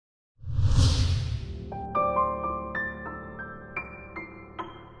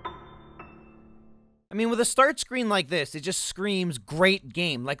I mean, with a start screen like this, it just screams great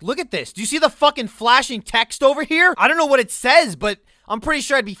game. Like, look at this. Do you see the fucking flashing text over here? I don't know what it says, but I'm pretty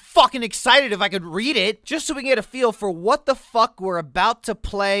sure I'd be fucking excited if I could read it, just so we can get a feel for what the fuck we're about to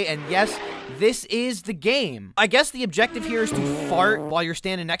play. And yes, this is the game. I guess the objective here is to fart while you're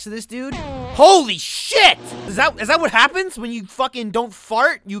standing next to this dude. Holy shit! Is that what happens when you fucking don't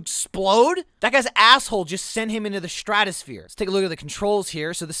fart? You explode? That guy's asshole just sent him into the stratosphere. Let's take a look at the controls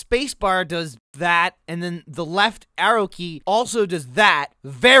here. So the spacebar does that, and then the left arrow key also does that.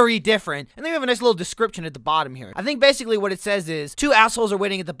 Very different. And then we have a nice little description at the bottom here. I think basically what it says is, two assholes are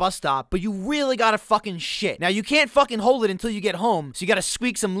waiting at the bus stop, but you really gotta fucking shit. Now, you can't fucking hold it until you get home, so you gotta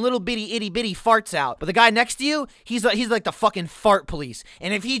squeak some little bitty itty bitty farts out. But the guy next to you, he's like the fucking fart police.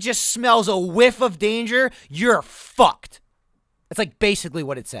 And if he just smells a whiff of danger, you're fucked. That's like basically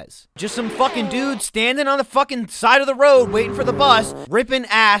what it says. Just some fucking dude standing on the fucking side of the road waiting for the bus, ripping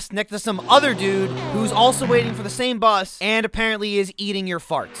ass next to some other dude who's also waiting for the same bus and apparently is eating your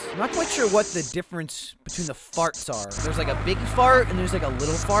farts. I'm not quite sure what the difference between the farts are. There's like a big fart and there's like a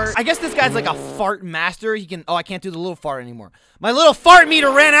little fart. I guess this guy's like a fart master. He can, oh, I can't do the little fart anymore. My little fart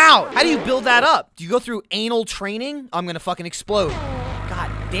meter ran out. How do you build that up? Do you go through anal training? I'm gonna fucking explode. God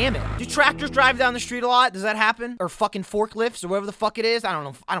damn it. Do tractors drive down the street a lot? Does that happen? Or fucking forklifts or whatever the fuck it is? I don't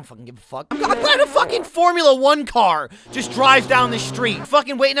know. I don't fucking give a fuck. I'm glad a fucking Formula 1 car just drives down the street.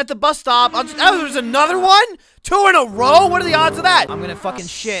 Fucking waiting at the bus stop. Oh, there's another one? 2 in a row? What are the odds of that? I'm gonna fucking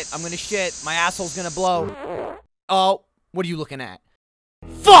shit. I'm gonna shit. My asshole's gonna blow. Oh, what are you looking at?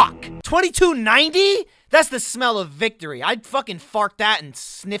 Fuck! 2290? That's the smell of victory. I'd fucking fart that and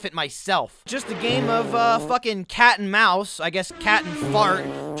sniff it myself. Just a game of fucking cat and mouse, I guess cat and fart,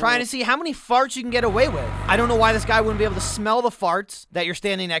 trying to see how many farts you can get away with. I don't know why this guy wouldn't be able to smell the farts that you're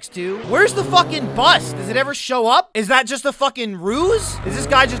standing next to. Where's the fucking bus? Does it ever show up? Is that just a fucking ruse? Is this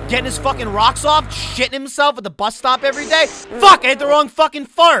guy just getting his fucking rocks off, shitting himself at the bus stop every day? Fuck, I hit the wrong fucking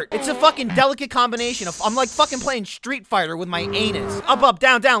fart. It's a fucking delicate combination of, I'm like fucking playing Street Fighter with my anus. Up,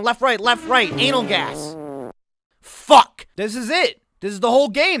 down, down, left, right, anal gas. Fuck! This is it. This is the whole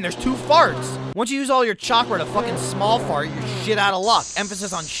game. There's 2 farts. Once you use all your chakra to fucking small fart, you're shit out of luck.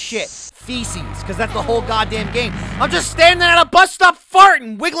 Emphasis on shit. Feces, because that's the whole goddamn game. I'm just standing at a bus stop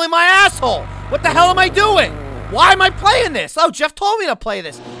farting, wiggling my asshole. What the hell am I doing? Why am I playing this? Oh, Jeff told me to play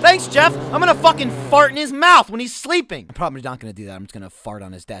this. Thanks, Jeff. I'm gonna fucking fart in his mouth when he's sleeping. I'm probably not gonna do that. I'm just gonna fart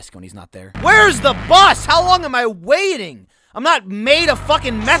on his desk when he's not there. Where's the bus? How long am I waiting? I'm not made of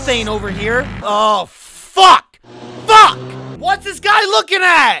fucking methane over here. Oh, fuck! Fuck! What's this guy looking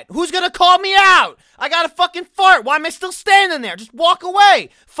at? Who's gonna call me out? I gotta fucking fart. Why am I still standing there? Just walk away.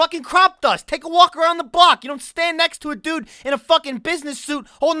 Fucking crop dust. Take a walk around the block. You don't stand next to a dude in a fucking business suit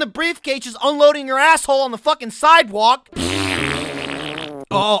holding the briefcase just unloading your asshole on the fucking sidewalk.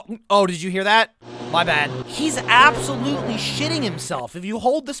 Oh, did you hear that? My bad. He's absolutely shitting himself. If you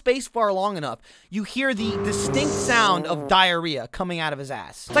hold the space bar long enough, you hear the distinct sound of diarrhea coming out of his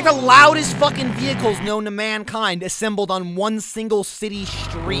ass. It's like the loudest fucking vehicles known to mankind assembled on one single city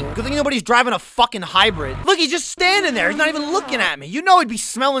street. Good thing nobody's driving a fucking hybrid. Look, he's just standing there. He's not even looking at me. You know he'd be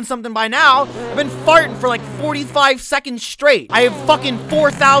smelling something by now. I've been farting for like 45 seconds straight. I have fucking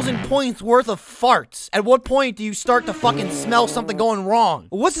 4,000 points worth of farts. At what point do you start to fucking smell something going wrong?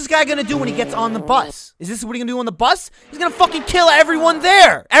 What's this guy gonna do when he gets on the bus? Is this what he's gonna do on the bus? He's gonna fucking kill everyone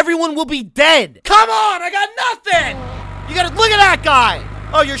there. Everyone will be dead. Come on, I got nothing. You gotta look at that guy.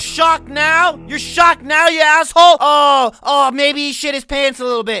 Oh, you're shocked now? You're shocked now, you asshole? Oh, maybe he shit his pants a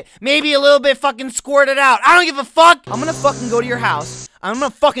little bit. Maybe a little bit fucking squirted out. I don't give a fuck. I'm gonna fucking go to your house. I'm gonna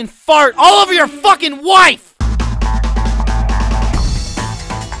fucking fart all over your fucking wife.